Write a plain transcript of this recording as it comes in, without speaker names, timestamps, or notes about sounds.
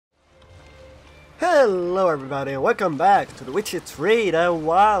Hello everybody and welcome back to The Witcher 3 The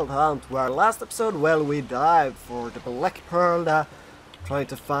Wild Hunt, where last episode, well, we dived for the Black Pearl, trying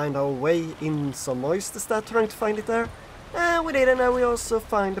to find our way in some oysters, trying to find it there. And we did, and now we also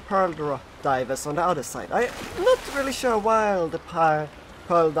find the Pearl divers on the other side. I'm not really sure why the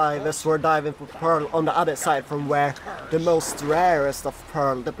Pearl divers were diving for Pearl on the other side from where the most rarest of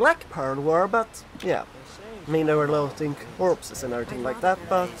Pearl, the Black Pearl, were, but yeah. I mean, they were loading corpses and everything like that,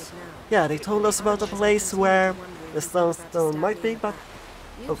 but yeah, they told us about a place where the stone might be, but...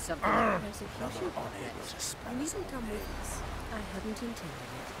 Oh.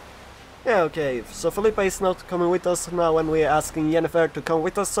 Yeah, okay, so Felipe is not coming with us now, and we're asking Yennefer to come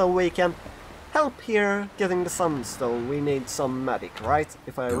with us so we can help here getting the Sunstone. We need some magic, right?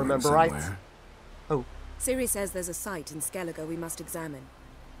 If I remember right. Oh. Ciri says there's a site in Skellige we must examine.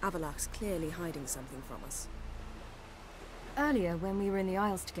 Avallac'h's clearly hiding something from us. Earlier, when we were in the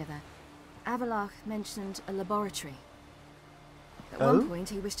Isles together, Avallac'h mentioned a laboratory. At one point,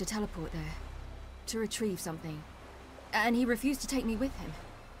 he wished to teleport there, to retrieve something, and he refused to take me with him.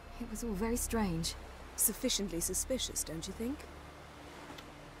 It was all very strange. Sufficiently suspicious, don't you think?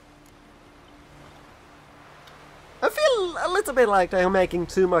 I feel a little bit like they're making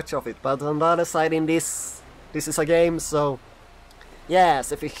too much of it, but on the other side, in this is a game, so yeah,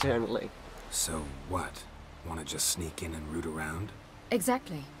 sufficiently. So what? Wanna just sneak in and root around?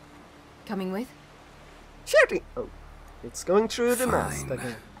 Exactly. Coming with? Shooting! Oh, it's going through the Fine. mast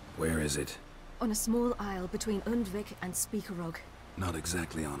again. Where is it? On a small isle between Undvik and Speakerog. Not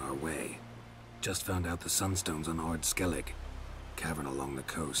exactly on our way. Just found out the Sunstone's on Ard Skellig. Cavern along the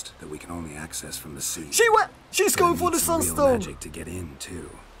coast that we can only access from the sea. She's going for the Sunstone! Magic to get in, too.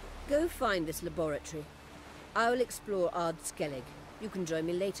 Go find this laboratory. I will explore Ard Skellig. You can join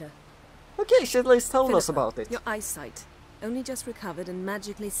me later. Okay, she at least told us Philippa, about it. Your eyesight. Only just recovered and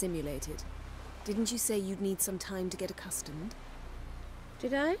magically simulated. Didn't you say you'd need some time to get accustomed?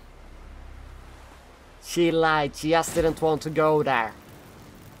 Did I? She lied, she just didn't want to go there.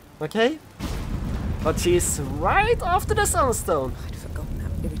 Okay? But she's right after the Sunstone. I'd forgotten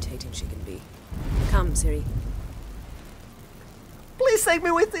how irritating she can be. Come, Ciri. Please take me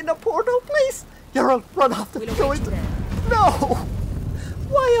within the portal, please! Geralt, run after me. We'll await you there. No!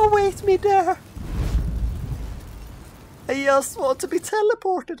 Why await me there? I just want to be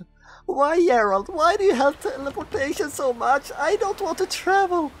teleported. Why, Geralt? Why do you have teleportation so much? I don't want to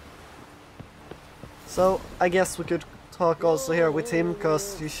travel. So, I guess we could talk also here with him,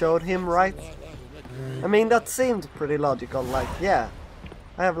 because you showed him, right? I mean, that seemed pretty logical, like, yeah.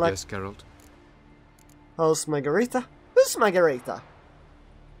 I have like... Yes, Geralt. How's Margarita? Who's Margarita?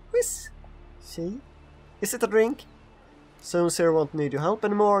 Who is she? Is it a drink? Soon Ciri won't need your help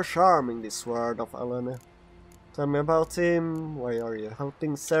anymore. Charming, this word of Alana. Tell me about him. Why are you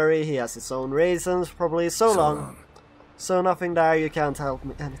helping Ciri? He has his own reasons, probably. So long. So nothing there, you can't help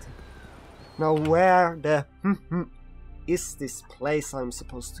me anything. Now where the is this place I'm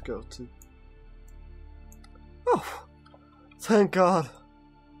supposed to go to? Oh, thank God.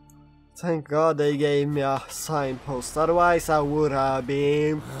 Thank God they gave me a signpost, otherwise I would have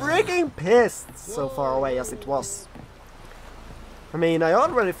been freaking pissed, so far away as it was. I mean, I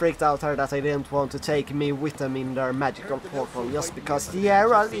already freaked out her that they didn't want to take me with them in their magical portal, just because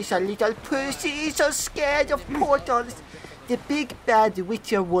Geralt is a little pussy, he's so scared of portals. The big bad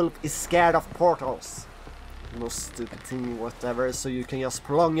Witcher wolf is scared of portals. No stupid thing, whatever, so you can just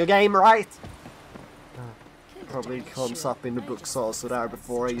prolong your game, right? Probably comes up in the books also there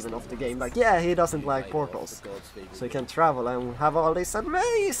before even of the game, like, yeah, he doesn't like portals, so he can travel and have all these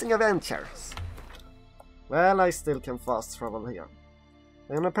amazing adventures. Well, I still can fast travel here.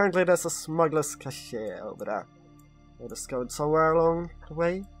 And apparently there's a smuggler's cache over there. I discovered somewhere along the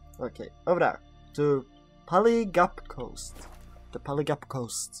way. Okay, over there. To Paligup Coast. The Paligup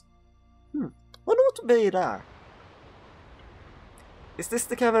Coast. Wonder what to be there. Is this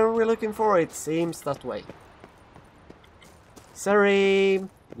the cavern we're looking for? It seems that way. Ciri,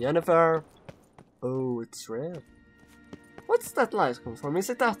 Yennefer. Oh, it's red. What's that light come from? Is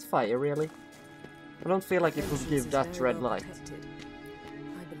it that fire, really? I don't feel like it would give that red light.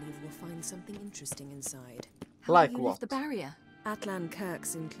 I believe we'll find something interesting inside. Like You what? lift the barrier. Atlan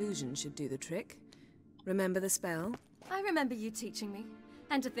Kirk's inclusion should do the trick. Remember the spell? I remember you teaching me.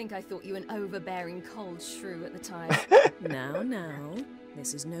 And to think I thought you an overbearing cold shrew at the time. Now,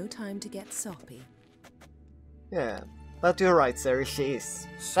 this is no time to get soppy. Yeah, but you're right, Ciri, she is.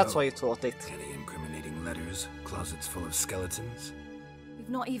 That's why you taught it. Any incriminating letters? Closets full of skeletons? We've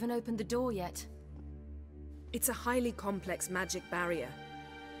not even opened the door yet. It's a highly complex magic barrier.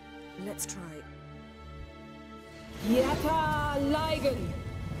 Let's try. Yata Ligen!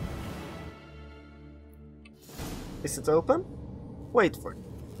 Is it open? Wait for it.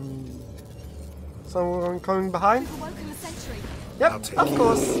 Someone coming behind? Awoken the sentry. Yep, I'll take of it.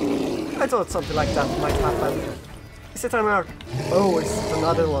 course. I thought something like that might happen. Is it another? Oh, it's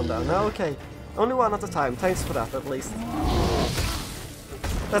another one there. No, okay. Only one at a time. Thanks for that, at least.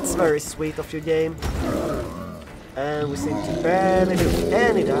 That's very sweet of you, game. And we seem to barely do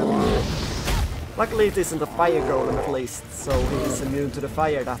any damage. Luckily it isn't a fire golem at least, so he's immune to the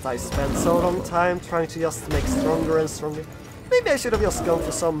fire that I spent so long time trying to just make stronger and stronger. Maybe I should have just gone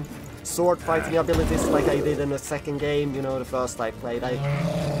for some sword fighting abilities like I did in the second game, you know, the first I played. I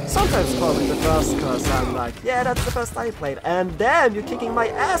sometimes call it the first cause I'm like, yeah, that's the first I played. And damn, you're kicking my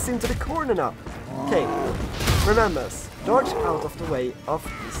ass into the corner now. Okay, remember, dodge out of the way of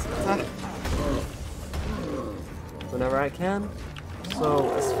this attack whenever I can.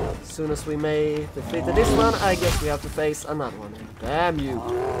 So, as soon as we may defeat this one, I guess we have to face another one. Damn you.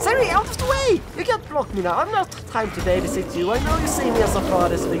 Siri, out of the way! You can't block me now. I'm not time to babysit you. I know you see me as a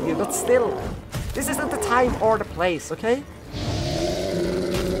father's figure, but still. This isn't the time or the place, okay?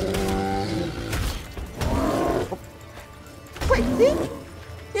 Oh. Wait,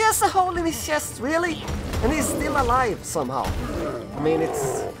 he has a hole in his chest, really? And he's still alive, somehow. I mean,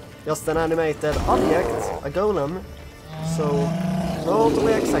 it's just an animated object, a golem, so...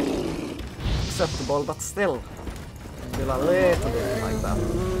 totally acceptable, but still a little bit like that.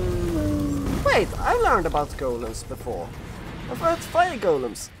 Wait, I learned about golems before. I've had fire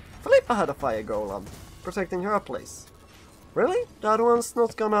golems. Philippa had a fire golem, protecting her place. Really? The other one's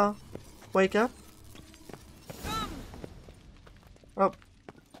not gonna wake up? Oh.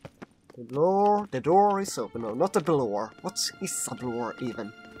 The door is open. No, not the door. What is a door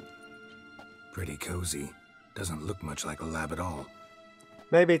even? Pretty cozy. Doesn't look much like a lab at all.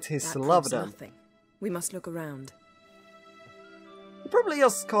 Maybe it's his That love proves then. nothing. We must look around. He probably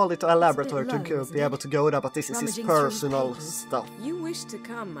just called it a laboratory low, to isn't be it? able to go there, but this is his Rummaging through personal papers. stuff. You wish to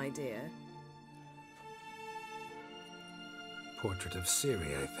come, my dear. Portrait of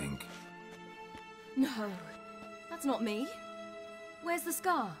Ciri, I think. No, that's not me. Where's the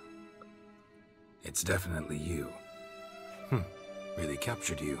scar? It's definitely you. Really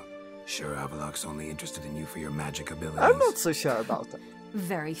captured you. Sure Avallac'h's only interested in you for your magic abilities. I'm not so sure about that.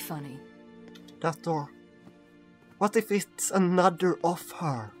 Very funny. That door. What if it's another of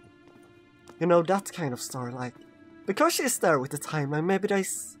her? You know, that kind of story, like... Because she's there with the timeline, maybe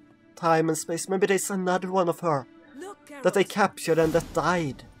there's time and space, maybe there's another one of her Look, that they Geralt. captured and that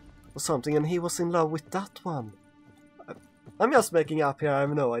died. Or something, and he was in love with that one. I'm just making up here, I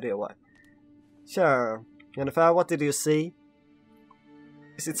have no idea why. Sure. Jennifer, what did you see?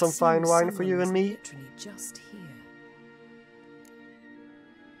 Is it some fine Seems wine for someone you was and me? literally just here.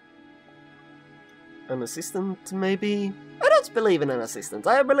 An assistant, maybe? I don't believe in an assistant.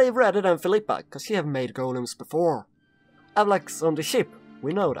 I believe rather than Philippa, because she have made golems before. Avallac'h's on the ship,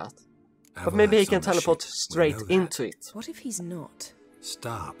 we know that. But maybe he Avallac'h's can on the teleport ship. We straight know that. into it. What if he's not?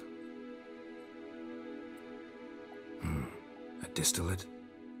 Stop. A distillate?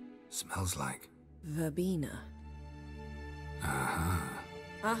 Smells like. Verbena. Uh-huh.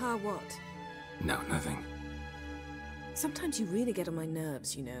 Aha, what? No, nothing. Sometimes you really get on my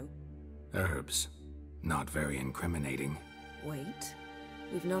nerves, you know. Herbs. Not very incriminating. Wait.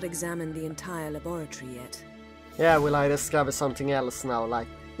 We've not examined the entire laboratory yet. Yeah, will I discover something else now, like...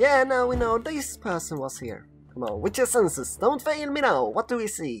 Yeah, now we know this person was here. Come on, with your senses, don't fail me now, what do we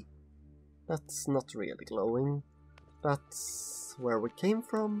see? That's not really glowing. That's where we came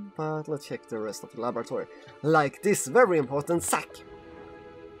from, but let's check the rest of the laboratory. Like this very important sack!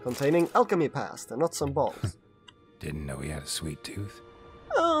 Containing alchemy past and not some balls. Didn't know he had a sweet tooth.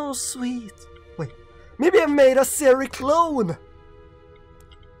 Oh, sweet. Wait, maybe I made a Ciri clone!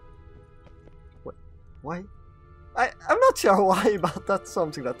 Wait, why? I'm not sure why, but that's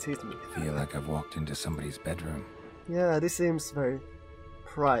something that hit me. Feel like I've walked into somebody's bedroom. Yeah, this seems very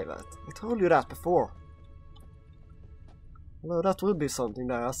private. I told you that before. Although that would be something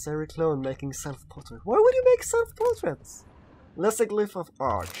there, a Ciri clone making self-portrait. Why would you make self-portraits? Unless a glyph of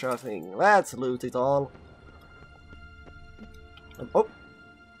art, sure thing. Let's loot it all. Oh!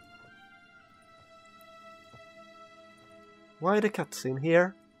 Why the cutscene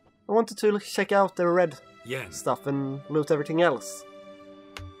here? I wanted to check out the red Yen. stuff and loot everything else.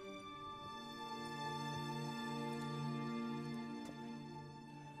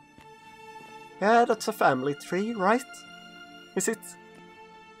 Yeah, that's a family tree, right? Is it?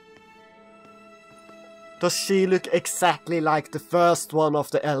 Does she look exactly like the first one of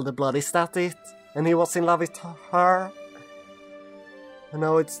the Elder Blood? Is that it? And he was in love with her? And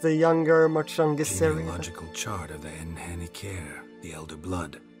now it's the younger, much younger Ciri. Genealogical chart of the Enhanikir, the Elder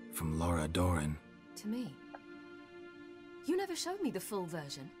Blood, from Laura Doran. To me. You never showed me the full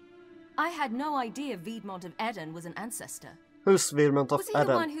version. I had no idea Viedmont of Eden was an ancestor. Who's Viedmont of Was he the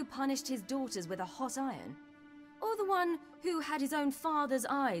Eden? one who punished his daughters with a hot iron? Or the one who had his own father's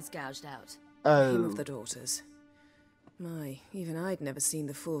eyes gouged out? Him Oh, of the daughters. My, even I'd never seen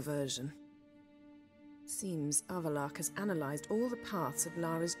the full version. Seems Avallac'h has analyzed all the paths of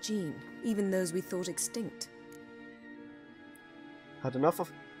Lara's gene, even those we thought extinct. had enough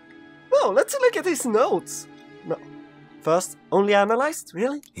of... No, let's look at his notes. No. First, only analyzed?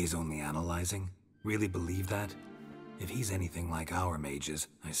 Really? He's only analyzing? Really believe that? If he's anything like our mages,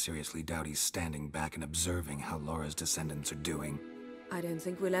 I seriously doubt he's standing back and observing how Laura's descendants are doing. I don't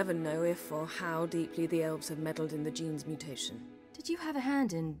think we'll ever know if or how deeply the elves have meddled in the gene's mutation. Did you have a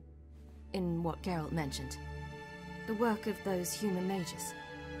hand in what Geralt mentioned? The work of those human mages?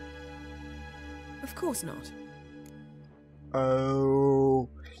 Of course not. Oh...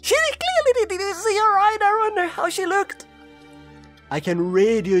 She clearly didn't see her eye. I wonder how she looked. I can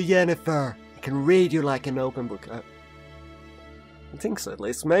read you, Yennefer. I can read you like an open book. I think so, at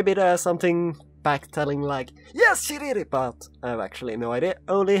least. Maybe there's something back-telling like, yes, she did it, but I have actually no idea.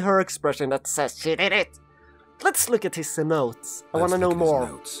 Only her expression that says she did it. Let's look at his notes. I want to know Let's look at his more.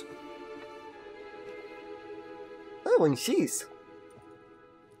 notes. Oh, and she's...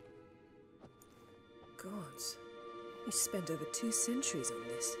 Gods. He spent over 2 centuries on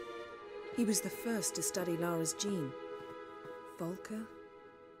this. He was the first to study Lara's gene. Volker?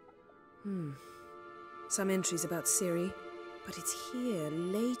 Some entries about Ciri, but it's here,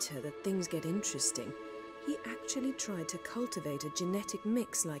 later, that things get interesting. He actually tried to cultivate a genetic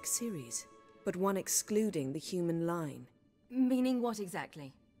mix like Ciri's, but one excluding the human line. Meaning what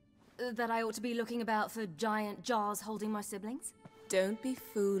exactly? That I ought to be looking about for giant jars holding my siblings? Don't be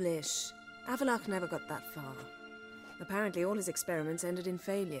foolish. Avallac'h never got that far. Apparently all his experiments ended in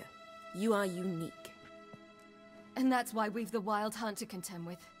failure. You are unique. And that's why we've the Wild Hunt to contend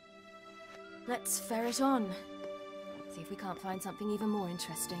with. Let's ferret on. See if we can't find something even more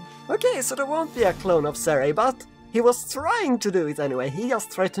interesting. Okay, so there won't be a clone of Ciri, but he was trying to do it anyway. He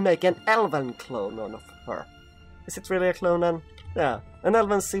just tried to make an elven clone of her. Is it really a clone then? Yeah, an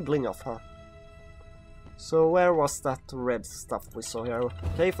elven sibling of her. So where was that red stuff we saw here?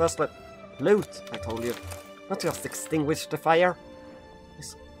 Okay, first let... Loot, I told you. Not just extinguish the fire.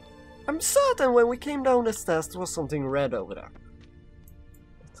 I'm certain when we came down the stairs there was something red over there.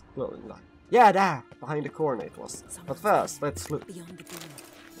 It's glowing light. Yeah, there! Behind the corner it was. But first, let's look. Beyond the door.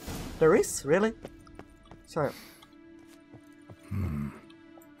 There is? Really? Sorry.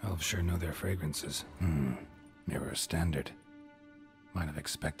 Elves sure know their fragrances. Mirror standard. Might have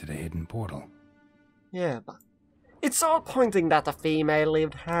expected a hidden portal. Yeah, but... It's all pointing that a female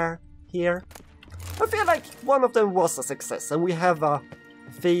lived here. I feel like one of them was a success, and we have a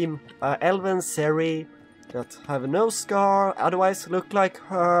theme, elven Ciri, that have no scar, otherwise look like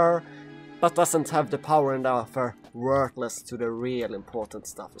her, but doesn't have the power and offer, worthless to the real important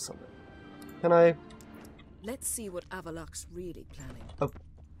stuff or something. Can I... Let's see what Avallac'h's really planning. Oh,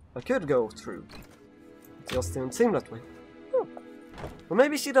 I could go through. It just didn't seem that way. Oh. Well,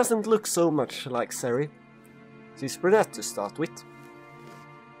 maybe she doesn't look so much like Ciri. She's brunette to start with.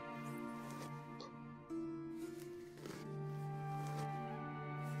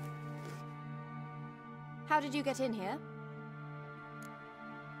 How did you get in here?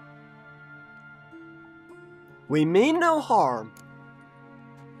 We mean no harm.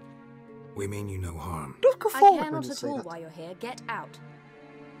 We mean you no harm. Don't go I forward care when not you at say all that. why you're here. Get out.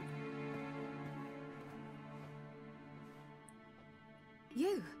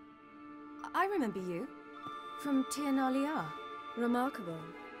 You. I remember you. From Tir na Liar. Remarkable.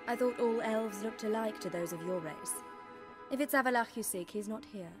 I thought all elves looked alike to those of your race. If it's Avallac'h you seek, he's not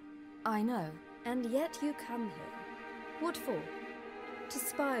here. I know. And yet you come here. What for? To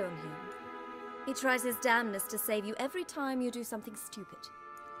spy on him. He tries his damnedest to save you every time you do something stupid.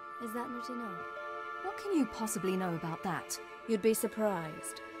 Is that not enough? What can you possibly know about that? You'd be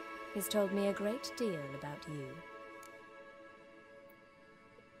surprised. He's told me a great deal about you.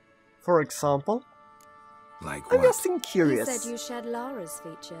 For example? Like I'm what? just He curious. said you shared Lara's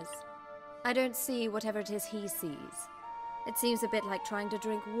features. I don't see whatever it is he sees. It seems a bit like trying to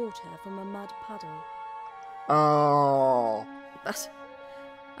drink water from a mud puddle. Oh. But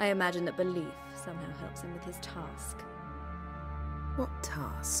I imagine that belief somehow helps him with his task. What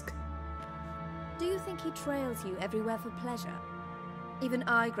task? Do you think he trails you everywhere for pleasure? Even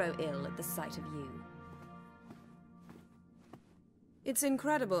I grow ill at the sight of you. It's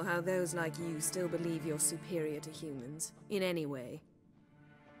incredible how those like you still believe you're superior to humans, in any way.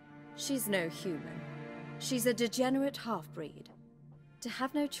 She's no human. She's a degenerate half-breed. To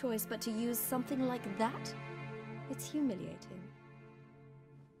have no choice but to use something like that? It's humiliating.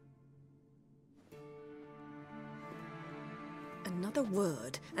 Another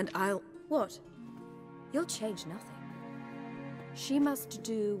word, and I'll... What? You'll change nothing. She must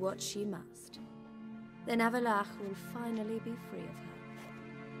do what she must. Then Avallac'h will finally be free of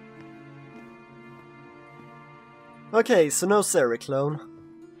her. Okay, so no Ciri clone.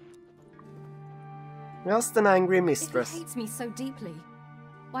 Just an angry mistress. If he hates me so deeply,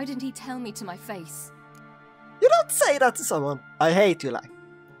 why didn't he tell me to my face? You don't say that to someone. I hate you, like.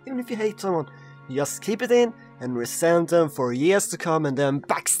 Even if you hate someone, you just keep it in and resent them for years to come and then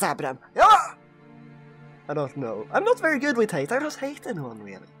backstab them. Ah! I don't know. I'm not very good with hate. I don't hate anyone,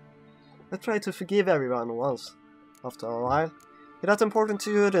 really. I try to forgive everyone once. After a while. If that's important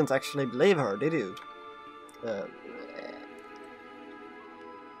to you, you didn't actually believe her, did you? I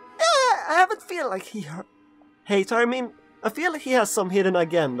haven't feel like he hates her. I mean, I feel like he has some hidden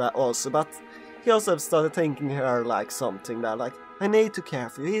agenda also, but he also have started thinking her like something that, like, I need to care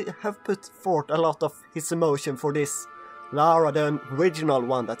for you. He have put forth a lot of his emotion for this Lara, the original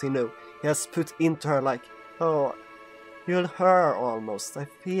one that he knew. He has put into her like, oh, you're her almost. I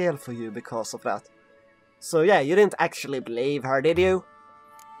feel for you because of that. So yeah, you didn't actually believe her, did you?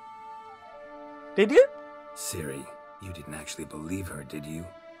 Did you? Ciri, you didn't actually believe her, did you?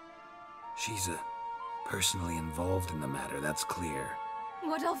 She's personally involved in the matter, that's clear.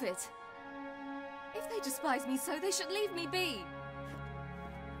 What of it? If they despise me so, they should leave me be.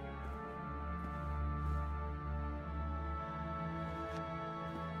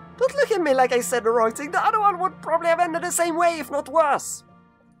 Don't look at me like I said the wrong thing. The other one would probably have ended the same way, if not worse.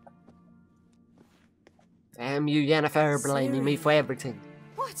 Damn you, Yennefer, blaming me for everything.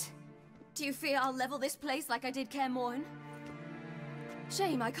 What? Do you fear I'll level this place like I did Kaer Morhen?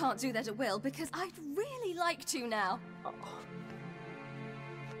 Shame I can't do that at will, because I'd really like to now. Oh.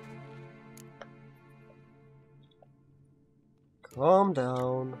 Calm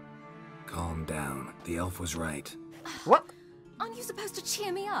down. Calm down. The elf was right. What? Aren't you supposed to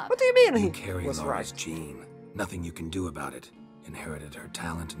cheer me up? What do you mean You he carry was Lara's right? gene. Nothing you can do about it. Inherited her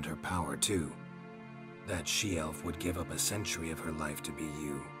talent and her power, too. That she-elf would give up a century of her life to be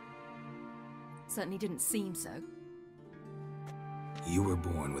you. Certainly didn't seem so. You were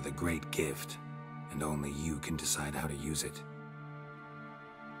born with a great gift, and only you can decide how to use it.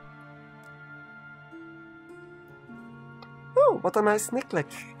 Oh, what a nice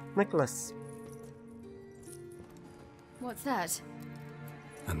necklace. What's that?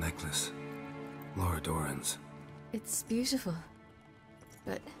 A necklace. Lara Dorren's. It's beautiful.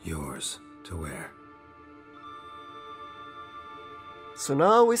 But Yours to wear. So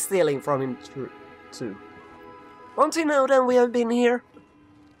now we're stealing from him too. Won't he know then we have been here?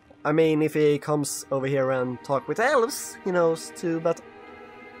 I mean, if he comes over here and talk with elves, he knows too, but...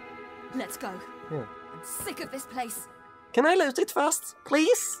 let's go. Yeah. I'm sick of this place. Can I loot it first,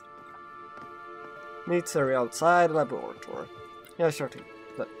 please? Meet Ciri outside the laboratory. Yeah, sure thing.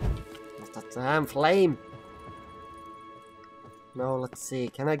 But not that damn flame. Now let's see,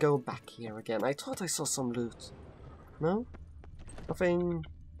 can I go back here again? I thought I saw some loot. No? Nothing.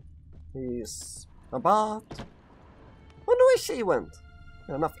 He's about. Wonder where she went.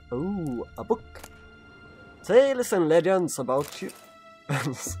 Yeah, nothing. Ooh, a book. Tales and legends about you.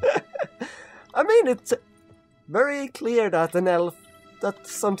 I mean, it's very clear that an elf,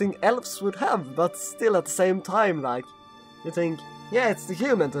 that's something elves would have, but still at the same time, like, you think, yeah, it's the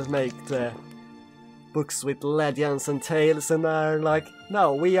human that make the books with legends and tales, and they're like,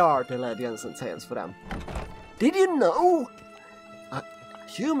 no, we are the legends and tales for them. Did you know? A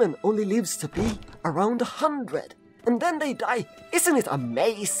human only lives to be around 100, and then they die. Isn't it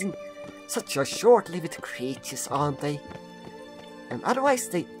amazing? Such a short-lived creatures, aren't they? And otherwise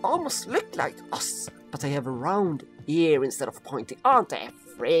they almost look like us, but they have a round ear instead of pointy, aren't they?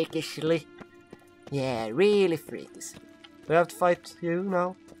 Freakishly. Yeah, really freakish. Do I have to fight you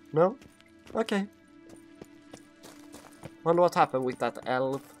now? No? Okay. Wonder what happened with that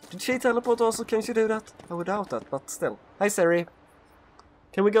elf. Did she teleport also? Can she do that? I would doubt that, but still. Hi, Ciri.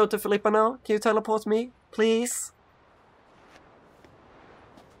 Can we go to Philippa now? Can you teleport me? Please?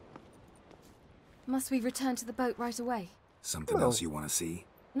 Must we return to the boat right away? Something Oh. else you want to see?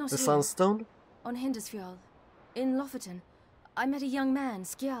 Not The here. Sunstone? On Hindersfjall. In Lofoten. I met a young man,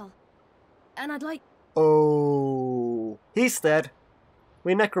 Skjal. And I'd like... Oh, he's dead.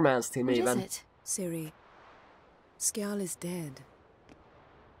 We necromanced him What even. is it? Ciri, Skjal is dead.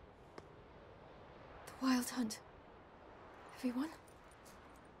 The Wild Hunt. Everyone?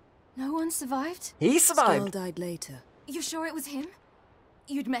 No one survived? He Skjal survived. died later. You sure it was him?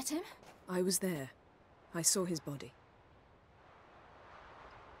 You'd met him? I was there. I saw his body.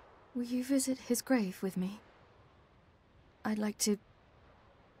 Will you visit his grave with me? I'd like to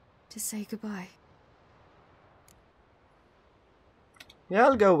say goodbye. Yeah,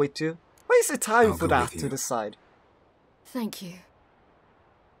 I'll go with you. Why is it time I'll for go that with to you. decide? Thank you.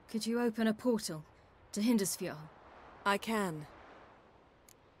 Could you open a portal to Hindersfjall? I can.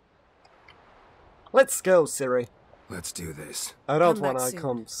 Let's go, Siri. Let's do this. I don't Come back want to soon,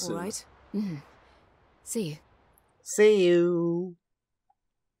 come soon. all right? See you. See you.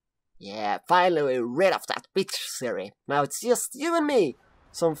 Yeah, finally we're rid of that bitch, Siri. Now it's just you and me.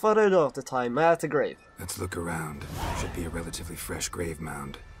 Some further daughter time at the grave. Let's look around. Should be a relatively fresh grave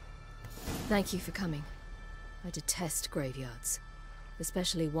mound. Thank you for coming. I detest graveyards,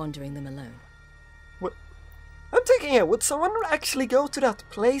 especially wandering them alone. What? I'm thinking here, would someone actually go to that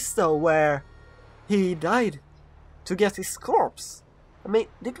place though where he died to get his corpse? I mean,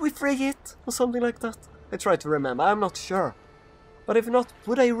 did we free it or something like that? I try to remember, I'm not sure. But if not,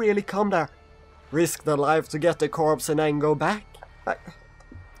 would I really come there? Risk their life to get the corpse and then go back?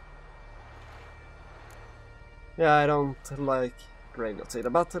 Yeah, I don't like graveyards either,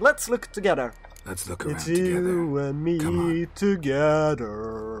 but let's look together. Let's look around It's together. you and me Come on.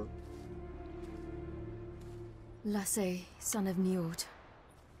 together. Lasse, son of Njord.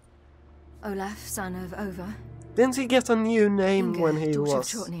 Olaf, son of Over. Didn't he get a new name Inga, when he daughter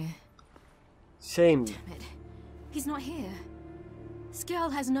was of Trotnir. shamed? Damn it. He's not here.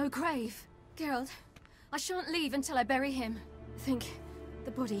 Skjall has no grave. Geralt, I shan't leave until I bury him. Think,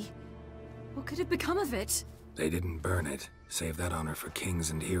 the body. What could have become of it? They didn't burn it. Save that honor for kings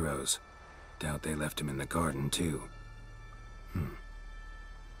and heroes. Doubt they left him in the garden, too.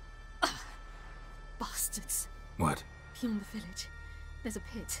 Bastards. What? Beyond the village, there's a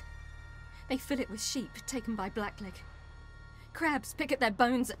pit. They fill it with sheep taken by Blackleg. Crabs pick at their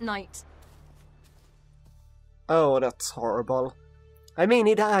bones at night. Oh, that's horrible. I mean,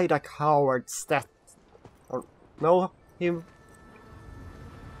 he died a coward's death. Or, no, he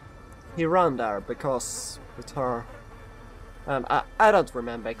ran there because with her. And I don't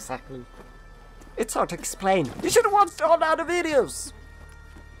remember exactly. It's hard to explain. You should have watched all the other videos!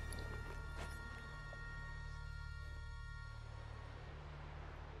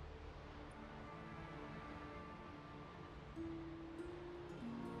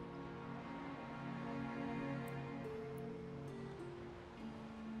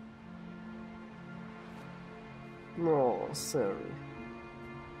 Oh, sorry.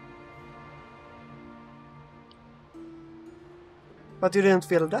 But you didn't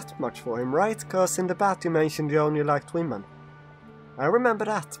feel that much for him, right? Cause in the bat you mentioned you only liked women. I remember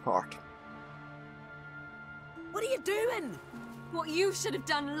that part. What are you doing? What you should have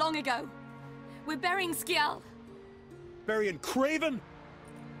done long ago. We're burying Skjall. Burying Craven?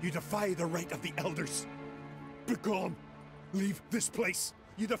 You defy the right of the elders. Begone. Leave this place.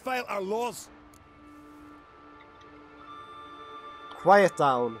 You defile our laws. Quiet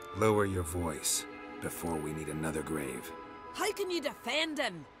down. Lower your voice before we need another grave. How can you defend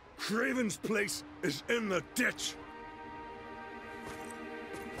him? Craven's place is in the ditch.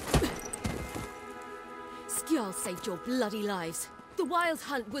 Skjall saved your bloody lives. The Wild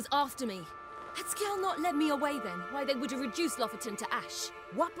Hunt was after me. Had Skjall not led me away then, why they would have reduced Lofoten to ash.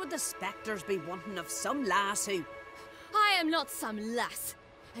 What would the spectres be wanting of some lass who... I am not some lass.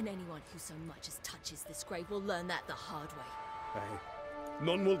 And anyone who so much as touches this grave will learn that the hard way. Aye.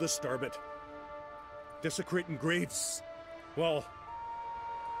 None will disturb it. Desecrating graves. Well,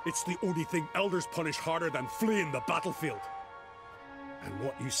 it's the only thing elders punish harder than fleeing the battlefield. And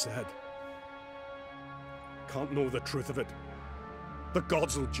what you said. Can't know the truth of it. The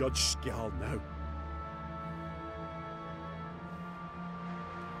gods will judge Skjall now.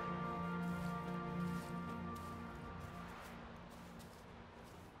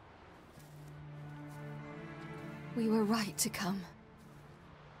 We were right to come.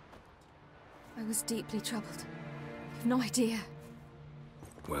 I was deeply troubled. You've no idea.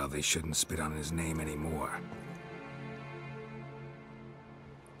 Well, they shouldn't spit on his name anymore.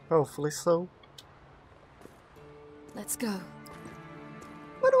 Hopefully so. Let's go.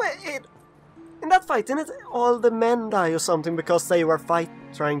 By the way, in that fight, didn't all the men die or something because they were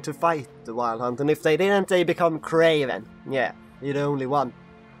trying to fight the Wild Hunt? And if they didn't, they become Craven. Yeah, you're the only one.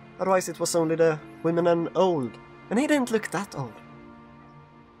 Otherwise it was only the women and old. And he didn't look that old.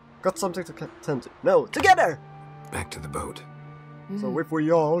 Got something to tend to. No, together! Back to the boat. So if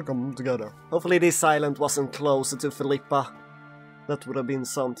we all come together. Hopefully this island wasn't closer to Philippa. That would have been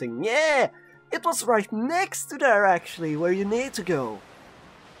something. Yeah! It was right next to there actually, where you need to go.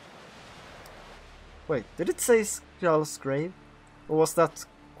 Wait, did it say Skjall's grave? Or was that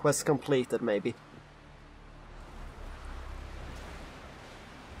quest completed maybe?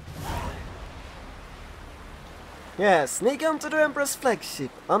 Yeah, sneak onto the Emperor's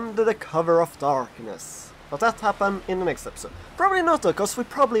flagship under the cover of darkness. But that happened in the next episode. Probably not though, because we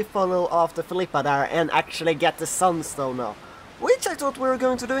probably follow after Philippa there and actually get the Sunstone now. Which I thought we were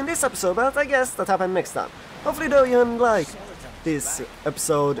going to do in this episode, but I guess that happened next time. Hopefully though you like this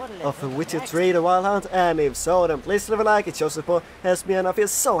episode of The Witcher 3 The Wild Hunt, and if so then please leave a like, it shows support, helps me and I feel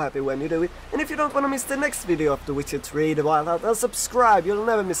so happy when you do it. And if you don't want to miss the next video of The Witcher 3 The Wild Hunt, then subscribe, you'll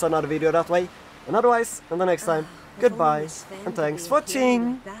never miss another video that way. And otherwise, until next time, goodbye, and thanks for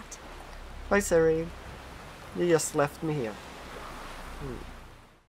watching! Bye Siri, you just left me here.